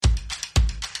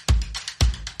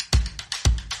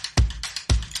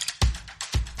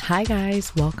Hi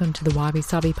guys, welcome to the Wabi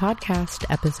Sabi podcast,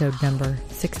 episode number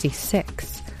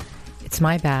 66. It's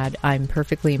my bad, I'm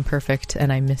perfectly imperfect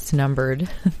and I misnumbered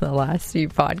the last few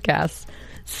podcasts.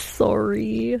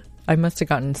 Sorry. I must have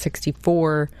gotten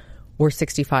 64 or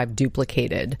 65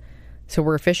 duplicated. So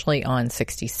we're officially on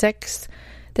 66.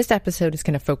 This episode is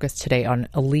going to focus today on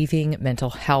alleviating mental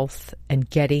health and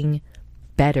getting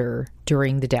better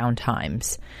during the down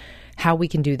times. How we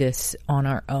can do this on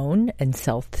our own and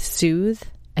self-soothe,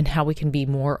 and how we can be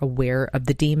more aware of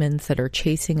the demons that are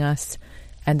chasing us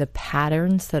and the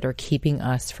patterns that are keeping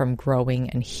us from growing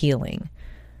and healing.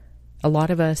 A lot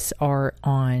of us are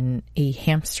on a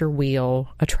hamster wheel,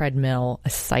 a treadmill, a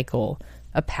cycle,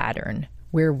 a pattern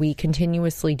where we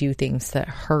continuously do things that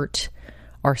hurt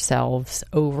ourselves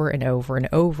over and over and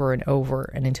over and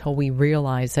over, and until we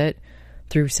realize it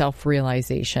through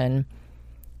self-realization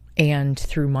and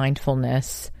through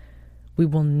mindfulness, we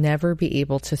will never be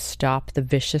able to stop the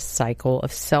vicious cycle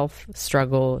of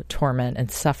self-struggle, torment,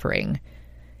 and suffering.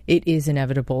 It is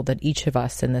inevitable that each of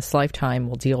us in this lifetime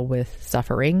will deal with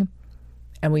suffering,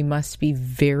 and we must be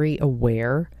very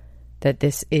aware that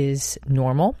this is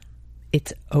normal.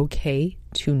 It's okay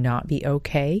to not be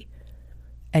okay,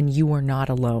 and you are not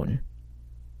alone.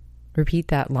 Repeat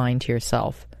that line to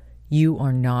yourself. You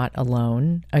are not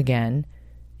alone. Again,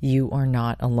 you are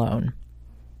not alone.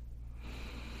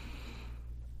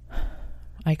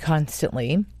 I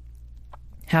constantly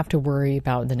have to worry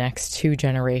about the next 2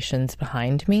 generations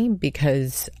behind me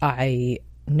because I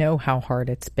know how hard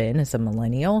it's been as a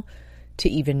millennial to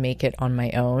even make it on my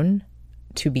own,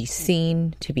 to be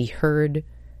seen, to be heard,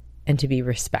 and to be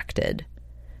respected.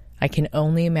 I can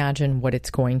only imagine what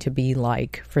it's going to be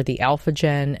like for the Alpha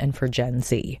Gen and for Gen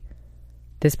Z.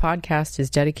 This podcast is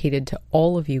dedicated to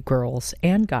all of you girls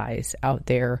and guys out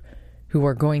there who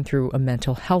are going through a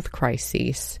mental health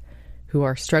crisis, who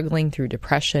are struggling through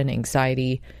depression,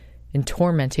 anxiety, and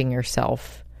tormenting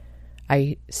yourself.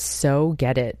 I so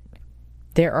get it.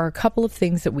 There are a couple of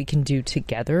things that we can do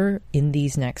together in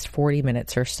these next 40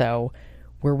 minutes or so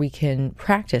where we can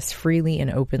practice freely and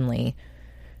openly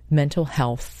mental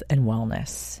health and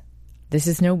wellness. This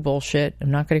is no bullshit.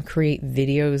 I'm not going to create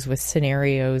videos with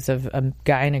scenarios of a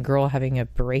guy and a girl having a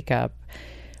breakup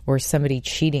or somebody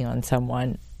cheating on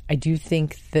someone. I do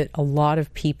think that a lot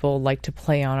of people like to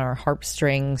play on our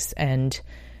heartstrings, and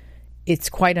it's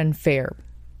quite unfair.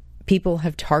 People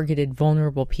have targeted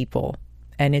vulnerable people,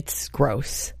 and it's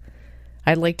gross.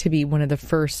 I'd like to be one of the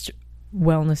first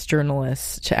wellness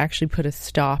journalists to actually put a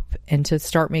stop and to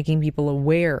start making people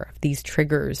aware of these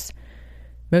triggers.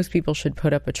 Most people should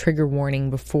put up a trigger warning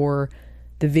before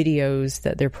the videos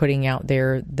that they're putting out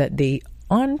there that they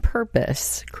on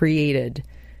purpose created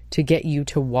to get you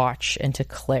to watch and to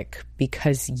click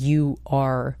because you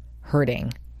are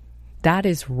hurting. That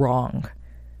is wrong.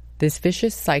 This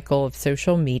vicious cycle of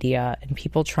social media and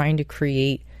people trying to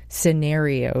create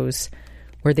scenarios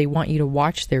where they want you to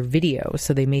watch their videos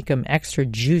so they make them extra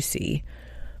juicy.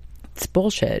 It's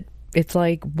bullshit. It's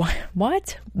like,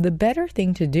 what? The better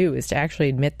thing to do is to actually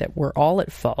admit that we're all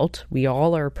at fault. We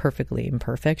all are perfectly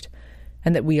imperfect,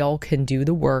 and that we all can do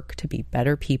the work to be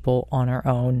better people on our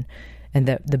own. And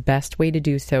that the best way to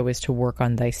do so is to work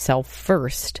on thyself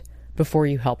first before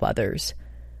you help others.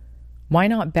 Why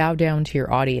not bow down to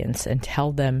your audience and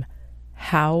tell them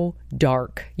how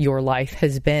dark your life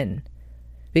has been?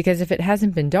 Because if it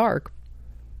hasn't been dark,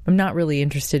 I'm not really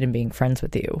interested in being friends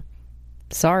with you.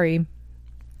 Sorry.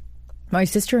 My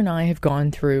sister and I have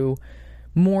gone through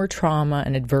more trauma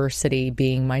and adversity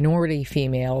being minority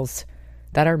females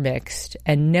that are mixed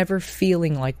and never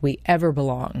feeling like we ever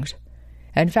belonged.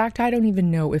 In fact, I don't even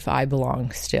know if I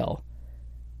belong still.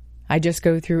 I just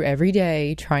go through every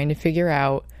day trying to figure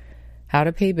out how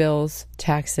to pay bills,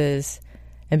 taxes,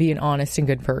 and be an honest and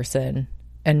good person.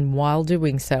 And while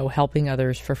doing so, helping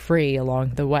others for free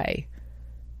along the way.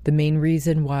 The main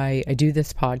reason why I do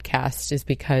this podcast is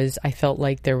because I felt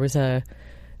like there was a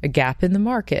gap in the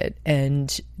market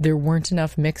and there weren't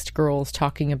enough mixed girls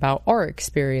talking about our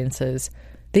experiences.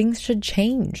 Things should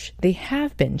change. They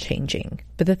have been changing.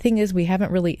 But the thing is, we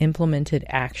haven't really implemented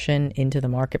action into the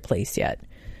marketplace yet.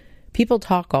 People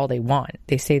talk all they want.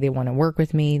 They say they want to work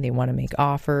with me. They want to make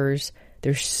offers.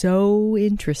 They're so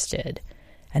interested.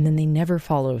 And then they never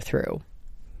follow through.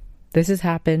 This has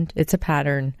happened. It's a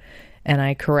pattern. And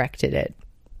I corrected it.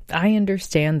 I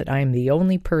understand that I'm the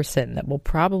only person that will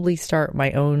probably start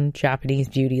my own Japanese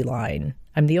beauty line.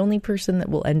 I'm the only person that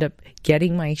will end up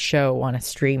getting my show on a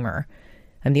streamer.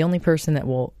 I'm the only person that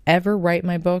will ever write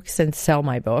my books and sell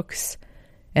my books.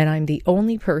 And I'm the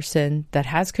only person that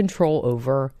has control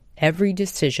over every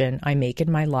decision I make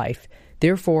in my life.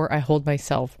 Therefore, I hold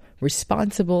myself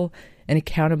responsible and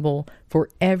accountable for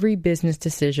every business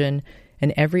decision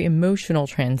and every emotional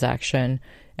transaction,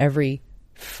 every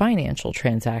financial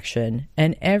transaction,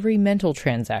 and every mental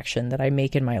transaction that I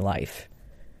make in my life.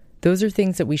 Those are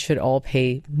things that we should all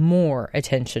pay more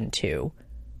attention to.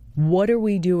 What are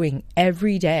we doing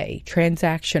every day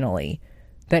transactionally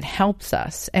that helps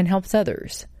us and helps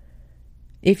others?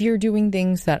 If you're doing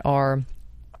things that are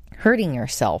hurting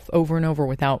yourself over and over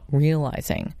without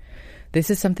realizing, this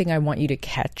is something I want you to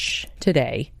catch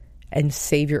today and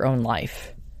save your own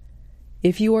life.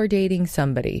 If you are dating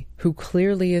somebody who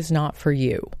clearly is not for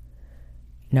you,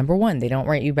 number one, they don't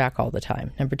write you back all the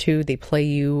time. Number two, they play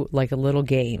you like a little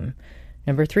game.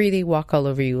 Number three, they walk all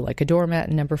over you like a doormat.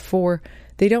 And number four,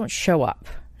 they don't show up.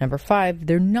 Number five,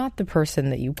 they're not the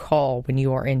person that you call when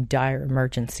you are in dire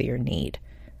emergency or need.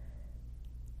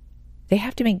 They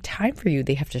have to make time for you.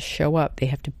 They have to show up. They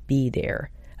have to be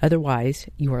there. Otherwise,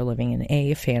 you are living in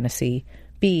A, a fantasy,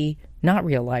 B, not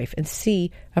real life, and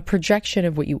C, a projection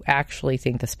of what you actually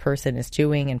think this person is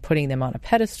doing and putting them on a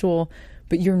pedestal,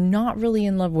 but you're not really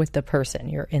in love with the person.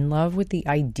 You're in love with the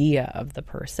idea of the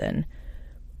person.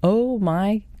 Oh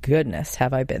my goodness,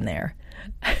 have I been there.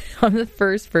 I'm the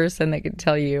first person that can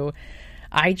tell you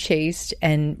I chased,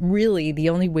 and really the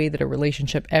only way that a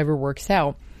relationship ever works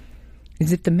out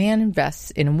is if the man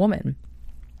invests in a woman,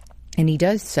 and he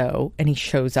does so, and he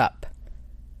shows up.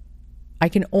 I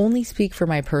can only speak for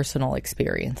my personal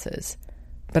experiences,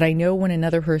 but I know when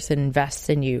another person invests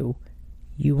in you,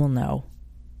 you will know.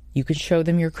 You can show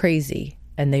them you're crazy,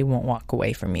 and they won't walk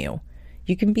away from you.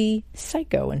 You can be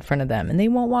psycho in front of them, and they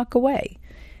won't walk away.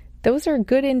 Those are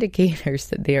good indicators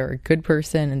that they are a good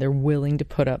person, and they're willing to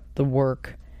put up the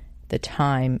work, the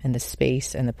time, and the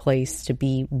space, and the place to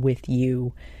be with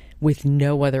you, with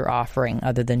no other offering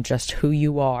other than just who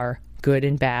you are, good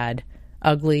and bad,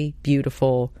 ugly,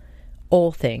 beautiful,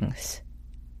 all things.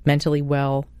 Mentally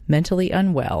well, mentally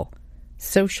unwell,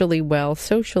 socially well,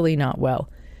 socially not well.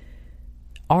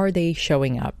 Are they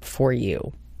showing up for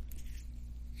you?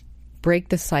 Break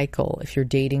the cycle if you're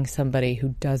dating somebody who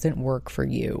doesn't work for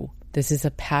you. This is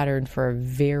a pattern for a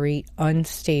very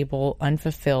unstable,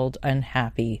 unfulfilled,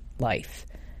 unhappy life.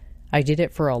 I did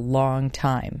it for a long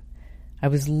time. I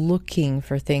was looking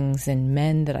for things in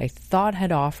men that I thought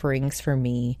had offerings for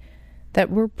me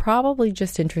that were probably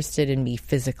just interested in me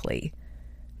physically,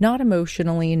 not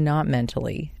emotionally and not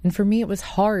mentally. And for me, it was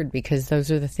hard because those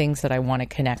are the things that I want to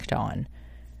connect on.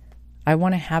 I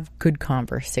want to have good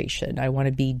conversation. I want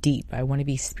to be deep. I want to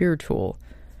be spiritual.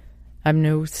 I'm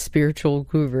no spiritual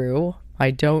guru. I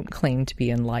don't claim to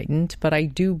be enlightened, but I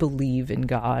do believe in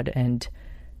God and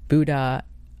Buddha,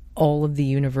 all of the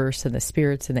universe and the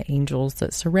spirits and the angels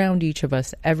that surround each of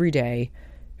us every day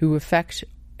who affect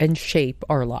and shape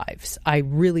our lives. I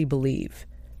really believe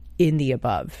in the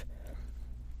above.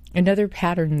 Another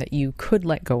pattern that you could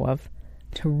let go of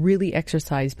to really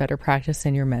exercise better practice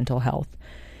in your mental health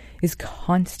is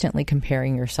constantly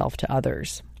comparing yourself to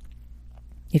others.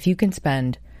 If you can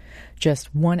spend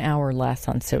just 1 hour less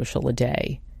on social a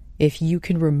day, if you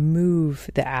can remove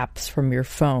the apps from your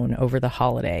phone over the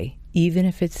holiday, even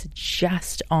if it's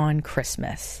just on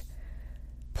Christmas,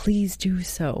 please do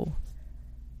so.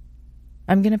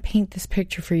 I'm going to paint this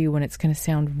picture for you and it's going to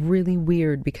sound really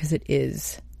weird because it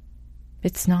is.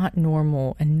 It's not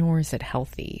normal and nor is it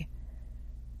healthy.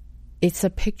 It's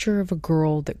a picture of a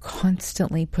girl that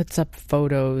constantly puts up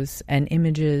photos and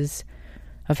images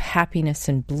of happiness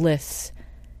and bliss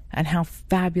and how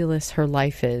fabulous her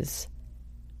life is,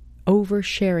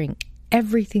 oversharing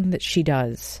everything that she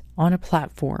does on a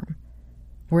platform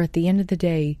where at the end of the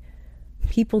day,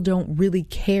 people don't really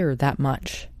care that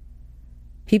much.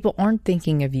 People aren't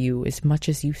thinking of you as much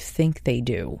as you think they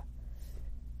do.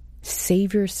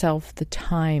 Save yourself the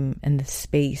time and the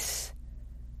space.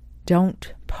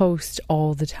 Don't post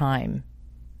all the time.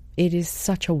 It is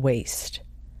such a waste.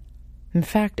 In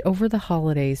fact, over the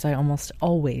holidays, I almost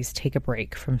always take a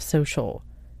break from social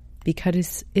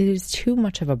because it is too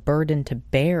much of a burden to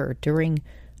bear during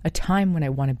a time when I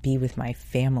want to be with my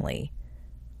family.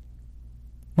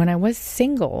 When I was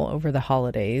single over the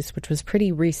holidays, which was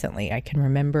pretty recently, I can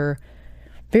remember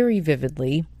very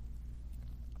vividly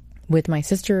with my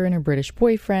sister and her British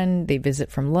boyfriend. They visit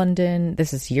from London.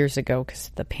 This is years ago because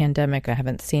of the pandemic. I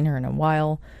haven't seen her in a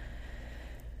while.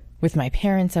 With my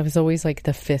parents, I was always like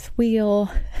the fifth wheel.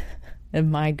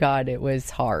 And my God, it was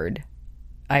hard.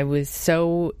 I was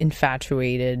so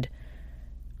infatuated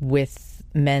with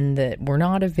men that were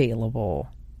not available.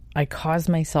 I caused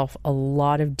myself a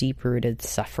lot of deep-rooted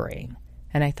suffering.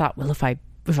 And I thought, well, if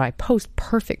I post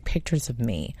perfect pictures of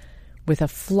me with a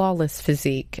flawless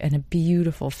physique and a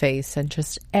beautiful face and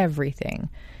just everything,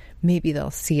 maybe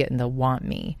they'll see it and they'll want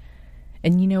me.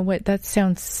 And you know what? That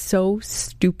sounds so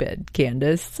stupid,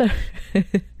 Candace.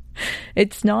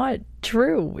 It's not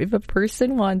true. If a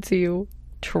person wants you,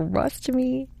 trust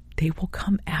me, they will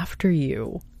come after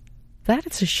you. That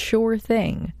is a sure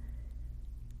thing.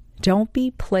 Don't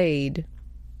be played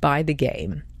by the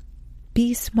game.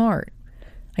 Be smart.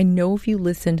 I know if you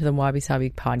listen to the Wabi Sabi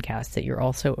podcast that you're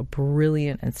also a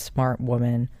brilliant and smart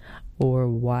woman or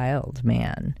wild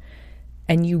man.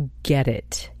 And you get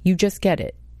it. You just get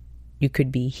it. You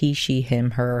could be he, she,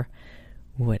 him, her.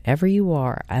 Whatever you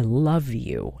are, I love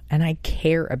you and I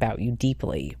care about you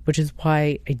deeply, which is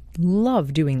why I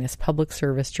love doing this public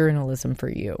service journalism for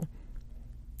you.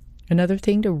 Another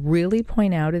thing to really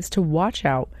point out is to watch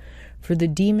out for the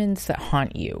demons that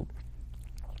haunt you.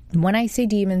 When I say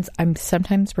demons, I'm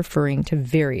sometimes referring to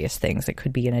various things. It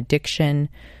could be an addiction,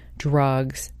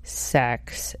 drugs,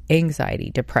 sex,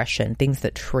 anxiety, depression, things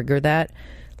that trigger that.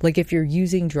 Like if you're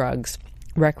using drugs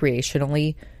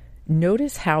recreationally,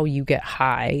 notice how you get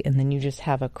high and then you just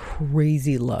have a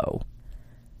crazy low.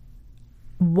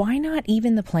 Why not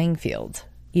even the playing field?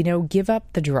 Give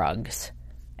up the drugs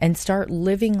and start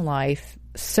living life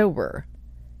sober.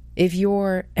 If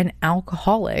you're an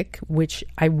alcoholic, which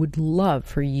I would love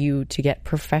for you to get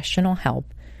professional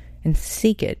help and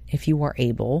seek it if you are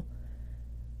able,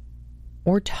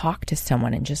 or talk to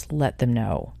someone and just let them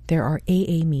know. There are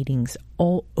AA meetings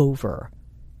all over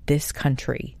this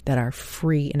country that are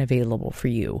free and available for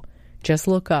you. Just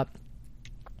look up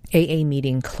AA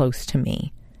meeting close to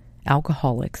me.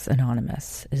 Alcoholics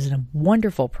Anonymous is a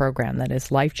wonderful program that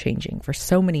is life-changing for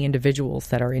so many individuals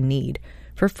that are in need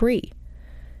for free.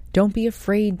 Don't be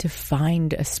afraid to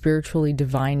find a spiritually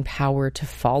divine power to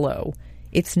follow.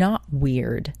 It's not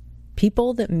weird.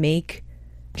 People that make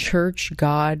church,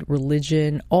 God,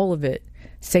 religion, all of it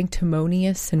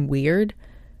sanctimonious and weird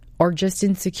are just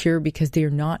insecure because they are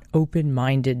not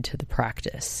open-minded to the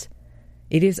practice.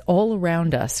 It is all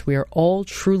around us. We are all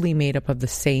truly made up of the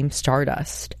same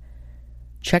stardust.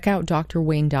 Check out Dr.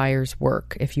 Wayne Dyer's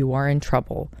work if you are in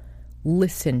trouble.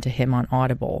 Listen to him on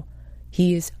Audible.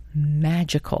 He is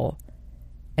magical.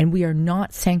 And we are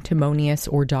not sanctimonious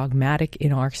or dogmatic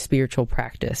in our spiritual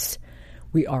practice.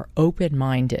 We are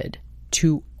open-minded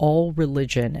to all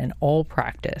religion and all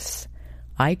practice.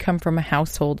 I come from a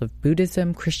household of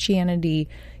Buddhism, Christianity,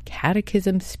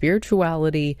 catechism,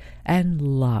 spirituality, and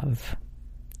love.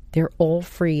 They're all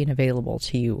free and available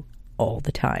to you all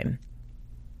the time.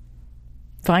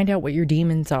 Find out what your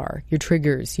demons are, your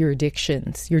triggers, your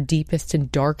addictions, your deepest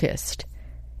and darkest,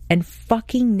 and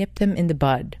fucking nip them in the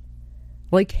bud.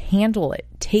 Like, handle it.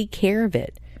 Take care of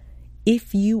it.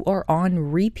 If you are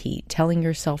on repeat telling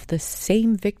yourself the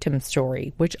same victim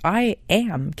story, which I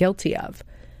am guilty of,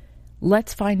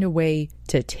 let's find a way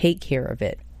to take care of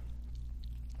it.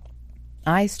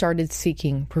 I started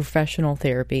seeking professional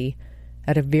therapy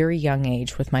at a very young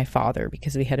age with my father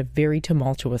because we had a very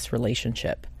tumultuous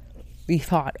relationship. We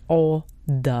fought all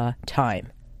the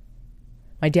time.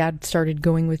 My dad started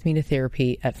going with me to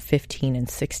therapy at 15 and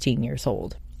 16 years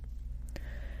old.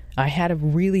 I had a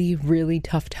really, really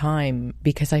tough time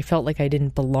because I felt like I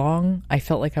didn't belong. I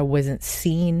felt like I wasn't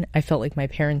seen. I felt like my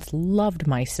parents loved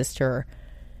my sister.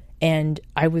 And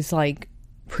I was like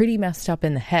pretty messed up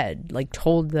in the head, like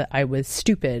told that I was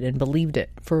stupid and believed it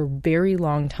for a very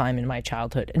long time in my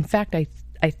childhood. In fact, I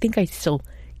think I still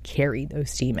carry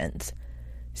those demons.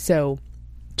 So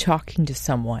talking to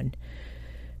someone,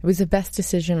 it was the best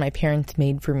decision my parents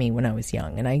made for me when I was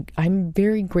young. And I'm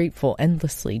very grateful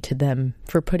endlessly to them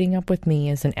for putting up with me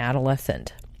as an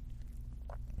adolescent.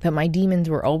 But my demons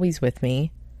were always with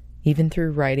me, even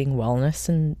through writing wellness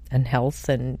and health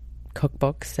and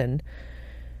cookbooks. And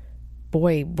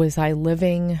boy, was I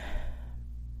living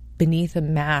beneath a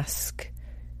mask,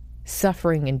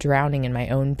 suffering and drowning in my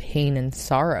own pain and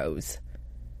sorrows.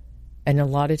 And a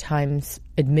lot of times,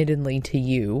 admittedly to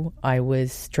you, I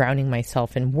was drowning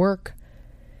myself in work,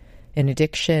 in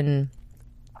addiction,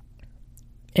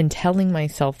 and telling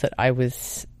myself that I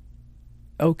was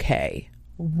okay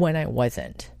when I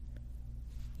wasn't.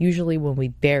 Usually when we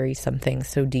bury something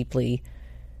so deeply,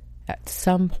 at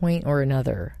some point or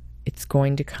another, it's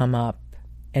going to come up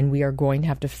and we are going to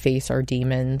have to face our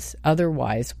demons.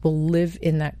 Otherwise, we'll live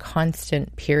in that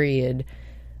constant period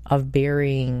of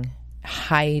burying,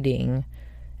 hiding,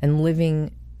 and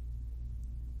living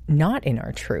not in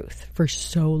our truth for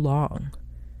so long.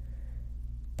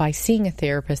 By seeing a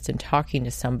therapist and talking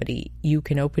to somebody, you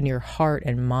can open your heart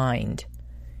and mind.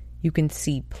 You can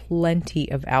see plenty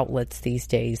of outlets these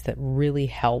days that really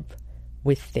help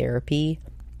with therapy.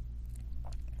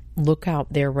 Look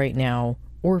out there right now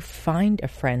or find a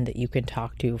friend that you can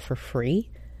talk to for free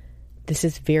This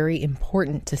is very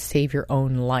important to save your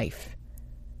own life.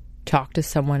 Talk to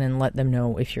someone and let them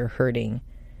know if you're hurting.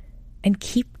 And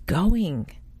keep going.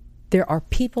 There are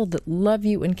people that love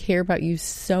you and care about you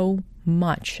so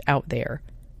much out there.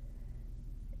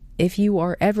 If you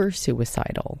are ever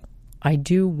suicidal, I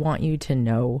do want you to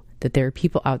know that there are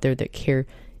people out there that care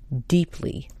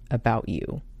deeply about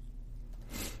you.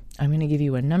 I'm going to give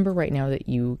you a number right now that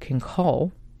you can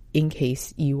call in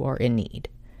case you are in need.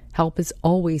 Help is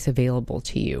always available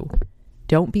to you.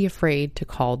 Don't be afraid to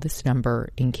call this number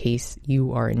in case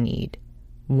you are in need.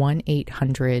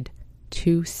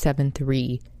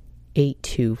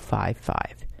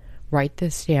 1-800-273-8255. Write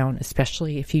this down,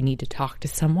 especially if you need to talk to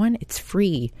someone. It's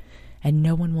free, and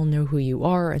no one will know who you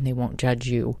are, and they won't judge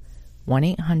you.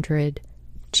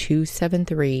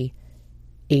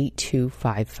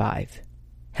 1-800-273-8255.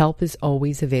 Help is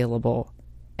always available,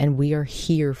 and we are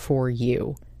here for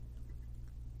you.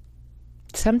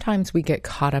 Sometimes we get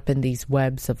caught up in these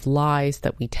webs of lies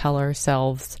that we tell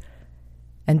ourselves,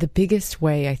 and the biggest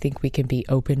way I think we can be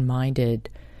open-minded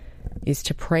is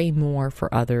to pray more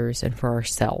for others and for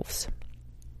ourselves.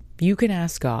 You can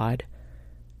ask God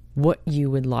what you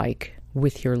would like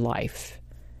with your life,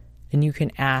 and you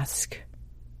can ask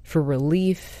for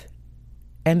relief,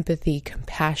 empathy,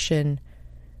 compassion.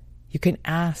 You can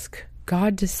ask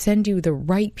God to send you the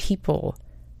right people,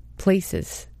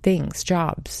 places, things,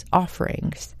 jobs,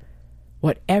 offerings.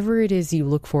 Whatever it is you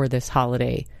look for this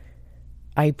holiday,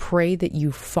 I pray that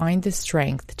you find the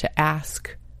strength to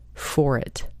ask for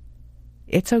it.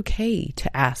 It's okay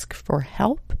to ask for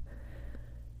help,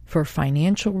 for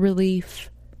financial relief.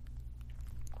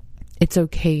 It's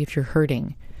okay if you're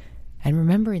hurting. And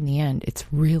remember, in the end, it's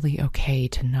really okay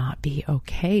to not be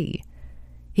okay.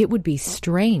 It would be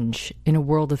strange in a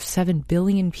world of 7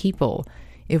 billion people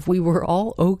if we were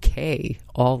all okay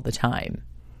all the time.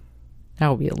 That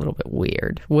would be a little bit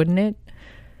weird, wouldn't it?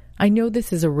 I know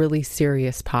this is a really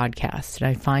serious podcast, and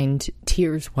I find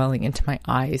tears welling into my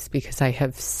eyes because I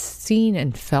have seen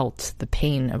and felt the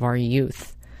pain of our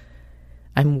youth.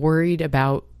 I'm worried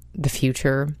about the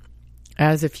future.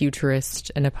 As a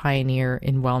futurist and a pioneer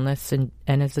in wellness and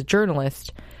as a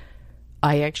journalist,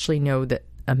 I actually know that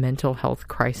a mental health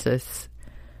crisis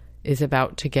is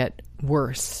about to get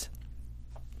worse.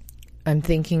 I'm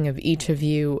thinking of each of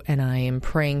you, and I am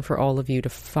praying for all of you to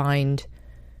find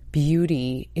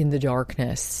beauty in the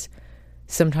darkness.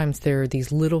 Sometimes there are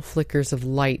these little flickers of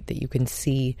light that you can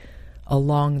see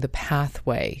along the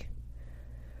pathway.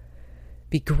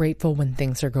 Be grateful when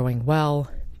things are going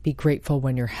well. Be grateful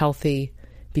when you're healthy.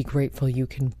 Be grateful you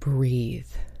can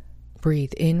breathe.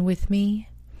 Breathe in with me.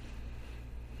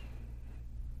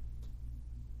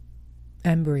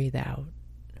 And breathe out.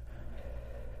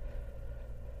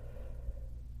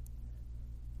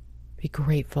 Be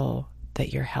grateful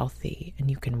that you're healthy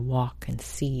and you can walk and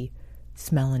see,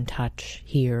 smell and touch,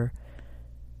 hear.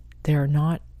 There are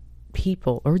not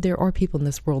people, or there are people in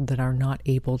this world that are not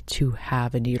able to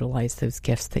have and utilize those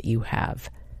gifts that you have.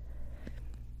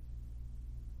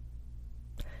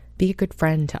 Be a good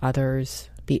friend to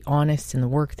others. Be honest in the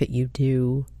work that you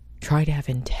do. Try to have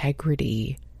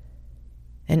integrity.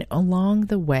 And along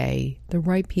the way, the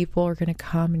right people are going to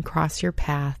come and cross your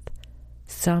path.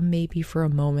 Some maybe for a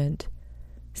moment,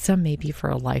 some maybe for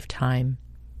a lifetime.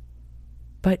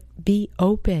 But be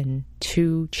open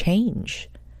to change.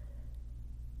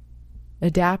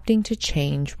 Adapting to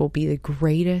change will be the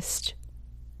greatest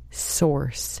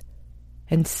source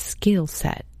and skill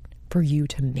set for you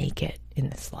to make it in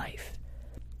this life.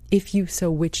 If you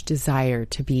so which desire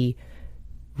to be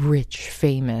rich,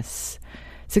 famous,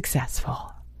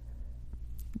 successful,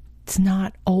 it's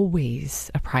not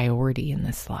always a priority in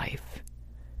this life.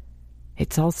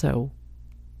 It's also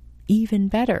even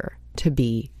better to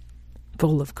be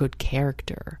full of good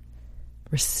character,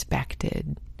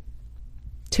 respected,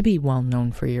 to be well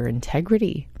known for your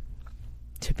integrity,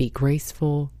 to be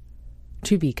graceful,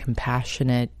 to be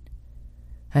compassionate,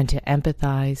 and to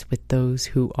empathize with those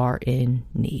who are in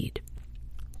need.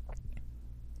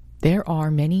 There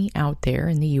are many out there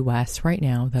in the U.S. right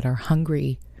now that are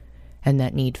hungry and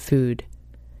that need food.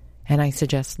 And I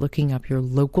suggest looking up your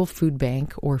local food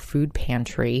bank or food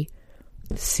pantry,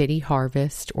 City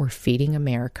Harvest or Feeding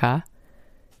America,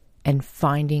 and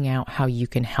finding out how you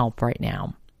can help right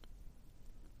now.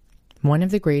 One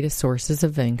of the greatest sources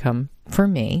of income for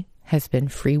me has been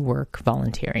free work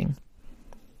volunteering.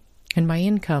 And by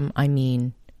income, I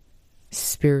mean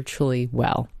spiritually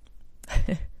well.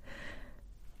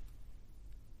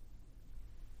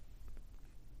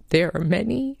 There are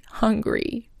many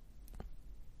hungry,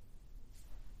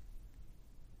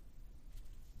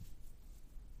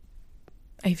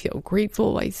 I feel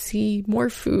grateful. I see more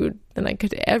food than I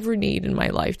could ever need in my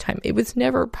lifetime. It was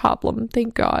never a problem,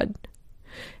 thank God.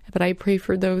 But I pray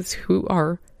for those who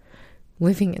are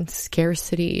living in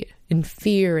scarcity, in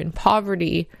fear, in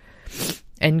poverty,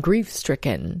 and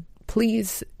grief-stricken.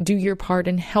 Please do your part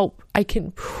and help. I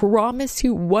can promise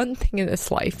you one thing in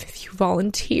this life. If you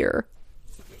volunteer,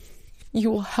 you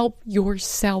will help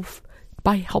yourself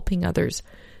by helping others.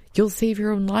 You'll save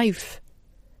your own life.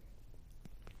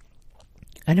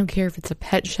 I don't care if it's a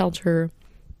pet shelter,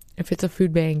 if it's a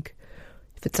food bank,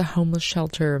 if it's a homeless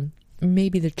shelter,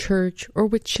 maybe the church, or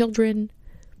with children.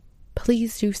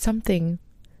 Please do something.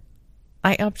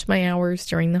 I upped my hours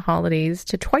during the holidays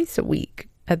to twice a week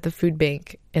at the food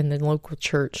bank and the local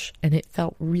church, and it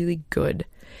felt really good.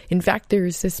 In fact,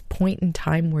 there's this point in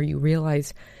time where you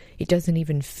realize it doesn't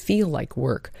even feel like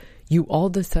work. You all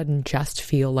of a sudden just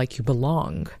feel like you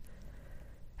belong.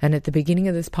 And at the beginning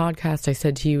of this podcast, I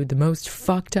said to you, the most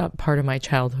fucked up part of my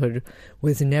childhood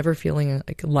was never feeling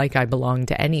like I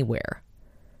belonged anywhere.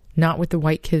 Not with the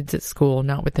white kids at school,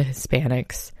 not with the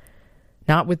Hispanics,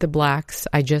 not with the blacks.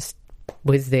 I just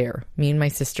was there, me and my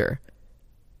sister.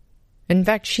 In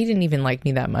fact, she didn't even like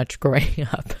me that much growing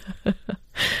up.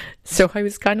 So I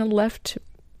was kind of left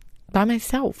by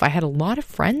myself. I had a lot of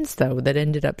friends, though, that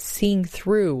ended up seeing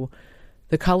through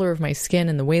the color of my skin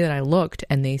and the way that I looked,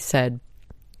 and they said,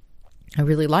 I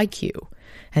really like you.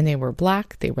 And they were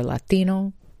black, they were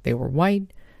Latino, they were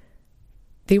white.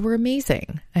 They were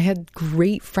amazing. I had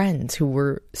great friends who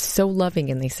were so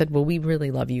loving, and they said, well, we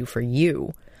really love you for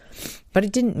you. But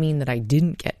it didn't mean that I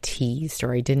didn't get teased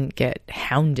or I didn't get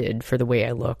hounded for the way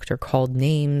I looked or called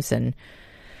names, and,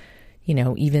 you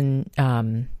know, even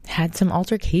had some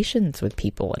altercations with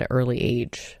people at an early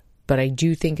age. But I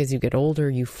do think as you get older,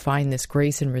 you find this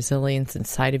grace and resilience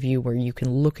inside of you where you can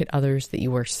look at others that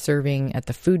you are serving at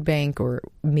the food bank, or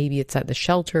maybe it's at the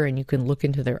shelter, and you can look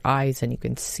into their eyes and you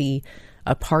can see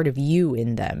a part of you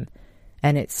in them.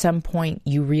 And at some point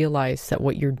you realize that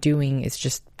what you're doing is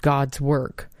just God's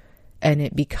work, and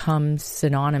it becomes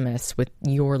synonymous with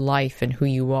your life and who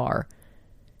you are.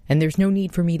 And there's no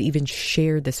need for me to even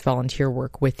share this volunteer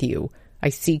work with you. I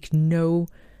seek nothing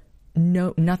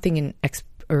in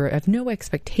or have no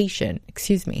expectation,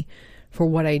 for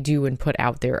what I do and put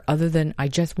out there, other than I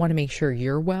just want to make sure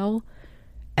you're well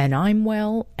and I'm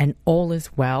well and all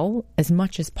is well as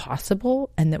much as possible.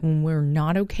 And that when we're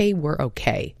not okay, we're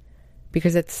okay,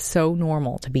 because it's so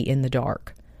normal to be in the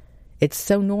dark. It's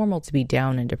so normal to be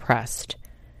down and depressed.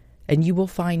 And you will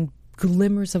find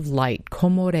glimmers of light,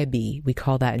 komorebi, we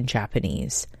call that in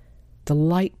Japanese, the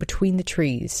light between the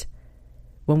trees.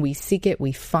 When we seek it,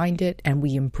 we find it, and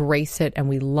we embrace it, and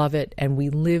we love it, and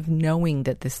we live knowing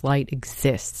that this light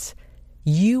exists.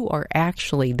 You are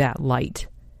actually that light.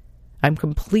 I'm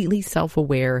completely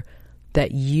self-aware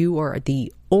that you are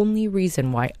the only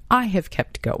reason why I have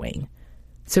kept going.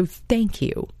 So thank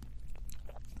you.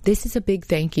 This is a big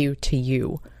thank you to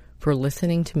you for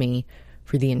listening to me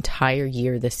for the entire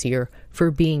year this year,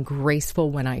 for being graceful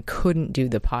when I couldn't do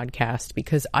the podcast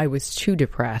because I was too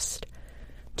depressed,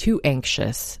 too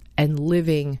anxious, and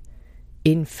living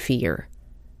in fear.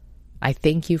 I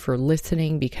thank you for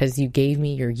listening because you gave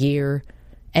me your year.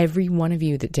 Every one of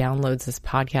you that downloads this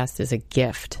podcast is a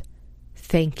gift.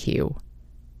 Thank you.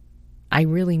 I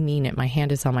really mean it. My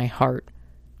hand is on my heart.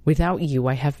 Without you,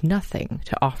 I have nothing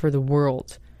to offer the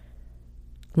world.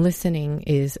 Listening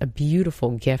is a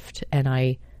beautiful gift, and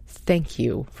I thank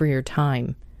you for your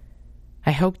time.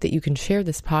 I hope that you can share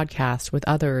this podcast with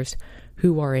others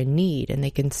who are in need and they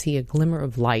can see a glimmer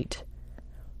of light.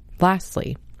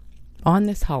 Lastly, on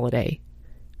this holiday,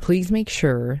 please make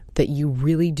sure that you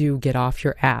really do get off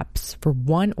your apps for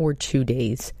 1 or 2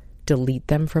 days. Delete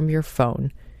them from your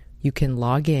phone. You can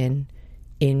log in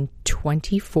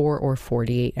 24 or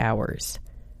 48 hours.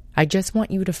 I just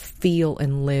want you to feel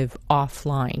and live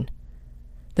offline.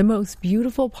 The most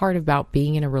beautiful part about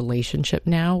being in a relationship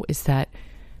now is that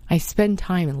I spend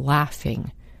time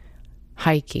laughing,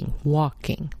 hiking,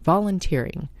 walking,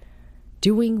 volunteering,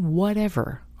 doing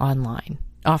whatever offline,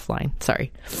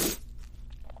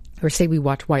 or say we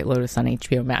watch White Lotus on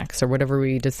HBO Max or whatever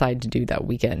we decide to do that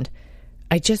weekend.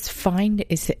 I just find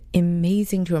it's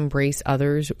amazing to embrace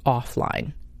others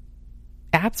offline.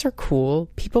 Apps are cool.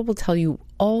 People will tell you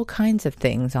all kinds of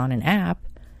things on an app,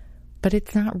 but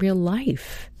it's not real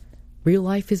life. Real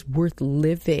life is worth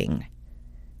living.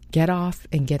 Get off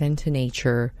and get into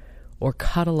nature, or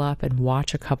cuddle up and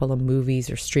watch a couple of movies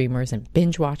or streamers and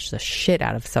binge watch the shit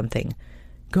out of something.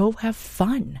 Go have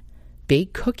fun.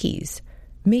 Bake cookies.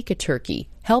 Make a turkey.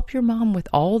 Help your mom with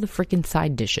all the freaking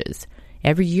side dishes.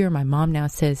 Every year, my mom now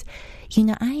says,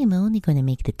 I am only going to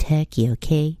make the turkey,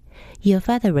 okay? Your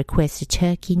father requests a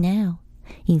turkey now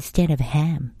instead of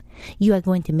ham. You are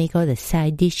going to make all the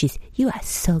side dishes. You are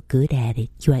so good at it.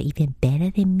 You are even better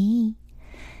than me.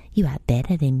 You are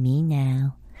better than me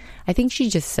now. I think she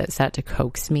just says that to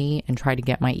coax me and try to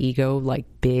get my ego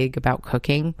big about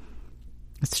cooking.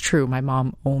 It's true. My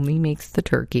mom only makes the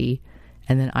turkey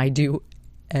and then I do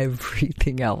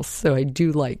everything else. So I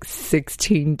do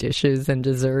 16 dishes and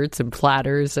desserts and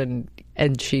platters and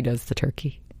she does the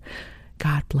turkey.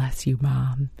 God bless you,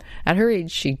 Mom. At her age,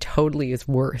 she totally is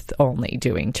worth only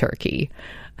doing turkey.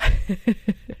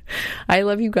 I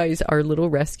love you guys. Our little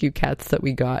rescue cats that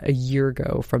we got a year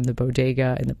ago from the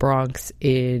bodega in the Bronx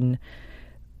in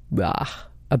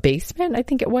a basement, I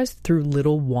think it was, through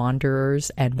Little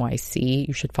Wanderers NYC.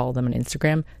 You should follow them on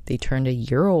Instagram. They turned a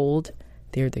year old.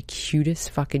 They're the cutest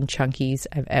fucking chunkies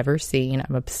I've ever seen.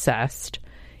 I'm obsessed.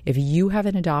 If you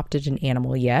haven't adopted an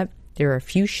animal yet, there are a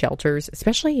few shelters,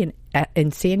 especially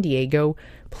in San Diego.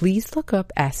 Please look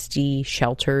up SD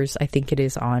Shelters. I think it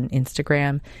is on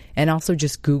Instagram. And also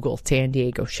just Google San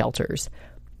Diego shelters.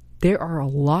 There are a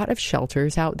lot of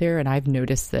shelters out there, and I've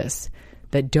noticed this,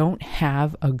 that don't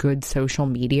have a good social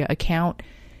media account.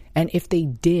 And if they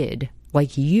did,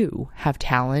 like you, have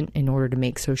talent in order to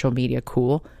make social media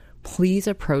cool, please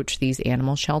approach these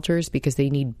animal shelters because they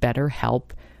need better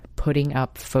help putting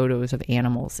up photos of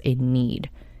animals in need.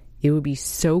 It would be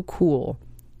so cool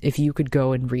if you could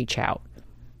go and reach out.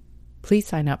 Please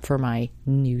sign up for my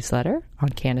newsletter on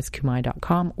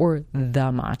CandiceKumai.com or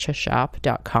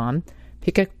thematchashop.com.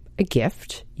 Pick a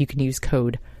gift. You can use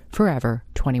code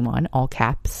FOREVER21, all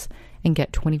caps, and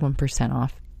get 21%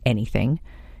 off anything.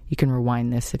 You can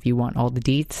rewind this if you want all the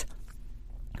deets.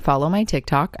 Follow my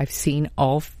TikTok. I've seen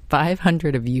all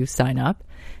 500 of you sign up.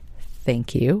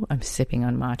 Thank you. I'm sipping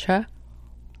on matcha.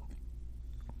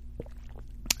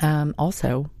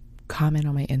 Also, comment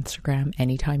on my Instagram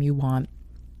anytime you want.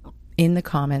 In the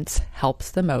comments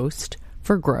helps the most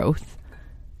for growth.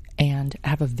 And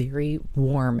have a very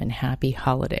warm and happy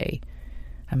holiday.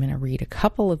 I'm going to read a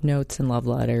couple of notes and love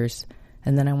letters,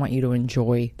 and then I want you to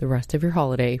enjoy the rest of your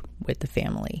holiday with the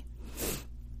family.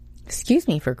 Excuse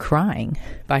me for crying,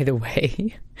 by the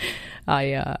way.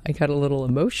 I got a little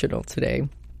emotional today.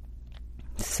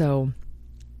 So,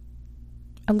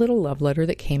 a little love letter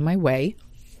that came my way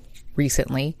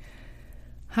recently.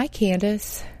 Hi,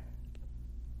 Candice.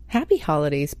 Happy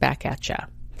holidays back at ya.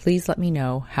 Please let me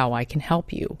know how I can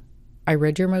help you. I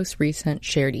read your most recent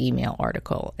shared email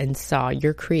article and saw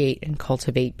your create and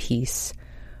cultivate piece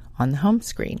on the home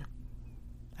screen.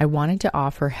 I wanted to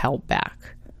offer help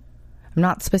back. I'm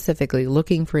not specifically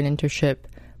looking for an internship,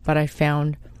 but I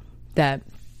found that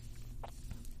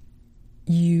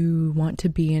you want to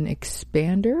be an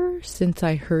expander since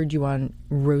I heard you on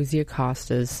Rosie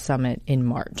Acosta's summit in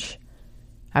March.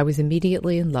 I was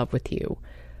immediately in love with you,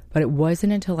 but it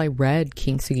wasn't until I read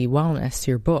Kintsugi Wellness,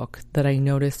 your book, that I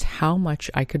noticed how much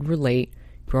I could relate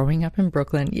growing up in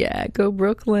Brooklyn. Yeah, go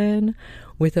Brooklyn!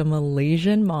 With a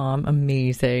Malaysian mom,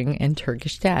 amazing, and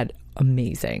Turkish dad,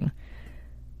 amazing.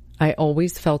 I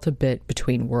always felt a bit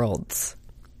between worlds.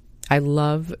 I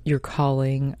love your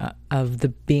calling of the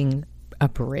being a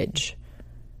bridge.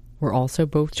 We're also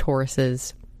both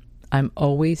Tauruses. I'm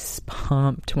always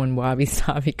pumped when Wabi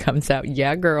Sabi comes out.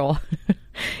 Yeah, girl.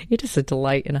 It is a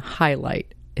delight and a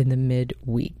highlight in the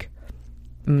mid-week.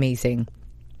 Amazing.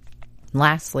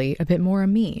 Lastly, a bit more of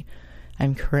me.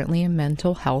 I'm currently a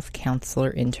mental health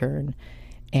counselor intern,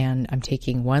 and I'm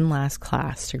taking one last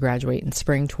class to graduate in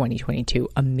spring 2022.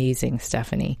 Amazing,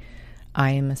 Stephanie.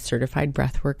 I am a certified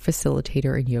breathwork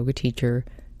facilitator and yoga teacher.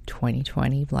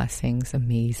 2020 blessings.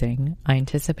 Amazing. I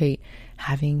anticipate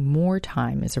having more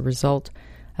time as a result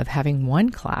of having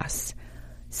one class.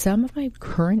 Some of my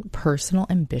current personal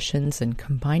ambitions in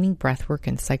combining breathwork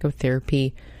and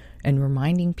psychotherapy and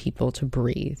reminding people to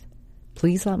breathe.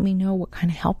 Please let me know what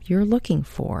kind of help you're looking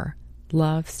for.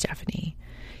 Love, Stephanie.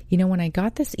 You know, when I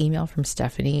got this email from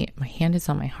Stephanie, my hand is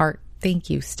on my heart. Thank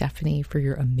you, Stephanie, for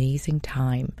your amazing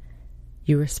time.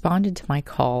 You responded to my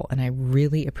call, and I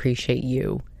really appreciate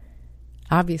you.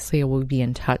 Obviously, I will be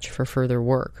in touch for further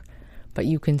work, but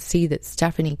you can see that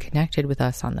Stephanie connected with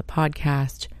us on the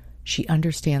podcast. She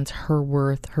understands her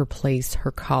worth, her place,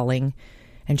 her calling,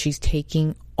 and she's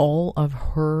taking all of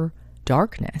her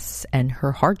darkness and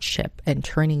her hardship and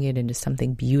turning it into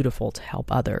something beautiful to help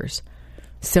others.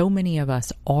 So many of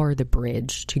us are the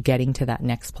bridge to getting to that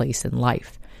next place in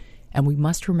life. And we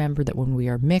must remember that when we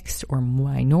are mixed or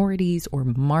minorities or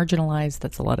marginalized,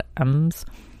 that's a lot of ums,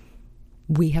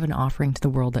 we have an offering to the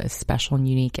world that is special and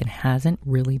unique and hasn't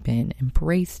really been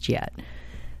embraced yet.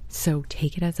 So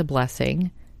take it as a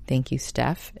blessing. Thank you,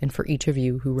 Steph. And for each of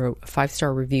you who wrote a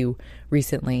 5-star review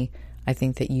recently, I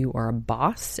think that you are a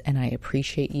boss and I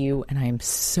appreciate you. And I am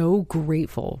so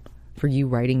grateful for you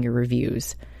writing your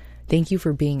reviews. Thank you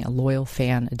for being a loyal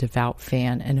fan, a devout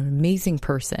fan, and an amazing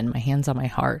person. My hands on my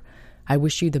heart. I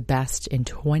wish you the best in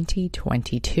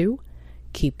 2022.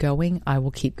 Keep going. I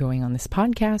will keep going on this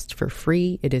podcast for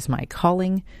free. It is my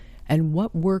calling. And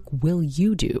what work will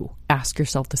you do? Ask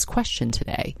yourself this question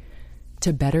today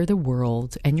to better the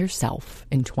world and yourself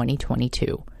in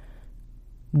 2022.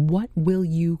 What will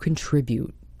you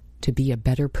contribute to be a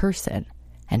better person,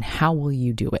 and how will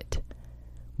you do it?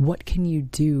 What can you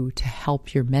do to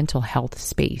help your mental health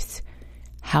space?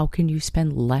 How can you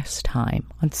spend less time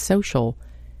on social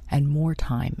and more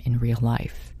time in real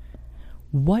life?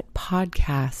 What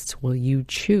podcasts will you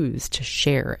choose to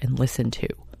share and listen to?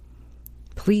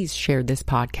 Please share this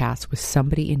podcast with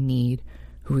somebody in need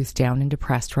who is down and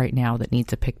depressed right now that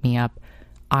needs a pick-me-up.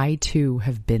 I too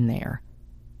have been there.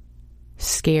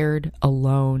 Scared,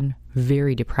 alone,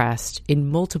 very depressed,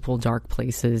 in multiple dark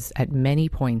places at many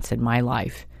points in my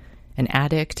life. An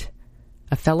addict,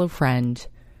 a fellow friend,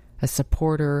 a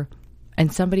supporter,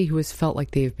 and somebody who has felt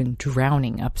like they've been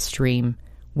drowning upstream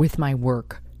with my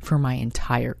work for my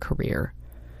entire career.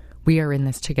 We are in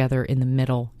this together in the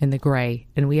middle, in the gray,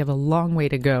 and we have a long way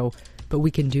to go, but we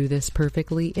can do this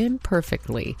perfectly,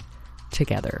 imperfectly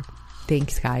together.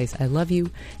 Thanks, guys. I love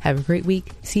you. Have a great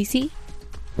week. Cece?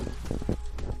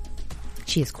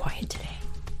 She is quiet today.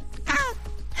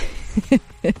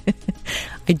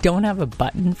 I don't have a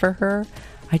button for her.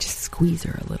 I just squeeze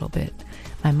her a little bit.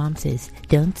 My mom says,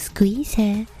 don't squeeze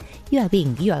her.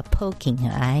 You are poking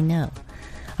her. I know.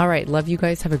 All right. Love you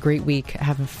guys. Have a great week.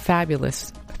 Have a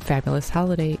fabulous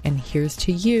holiday. And here's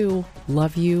to you.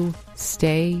 Love you.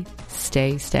 Stay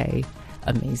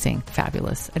amazing,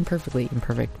 fabulous, and perfectly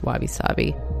imperfect. Wabi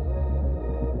sabi.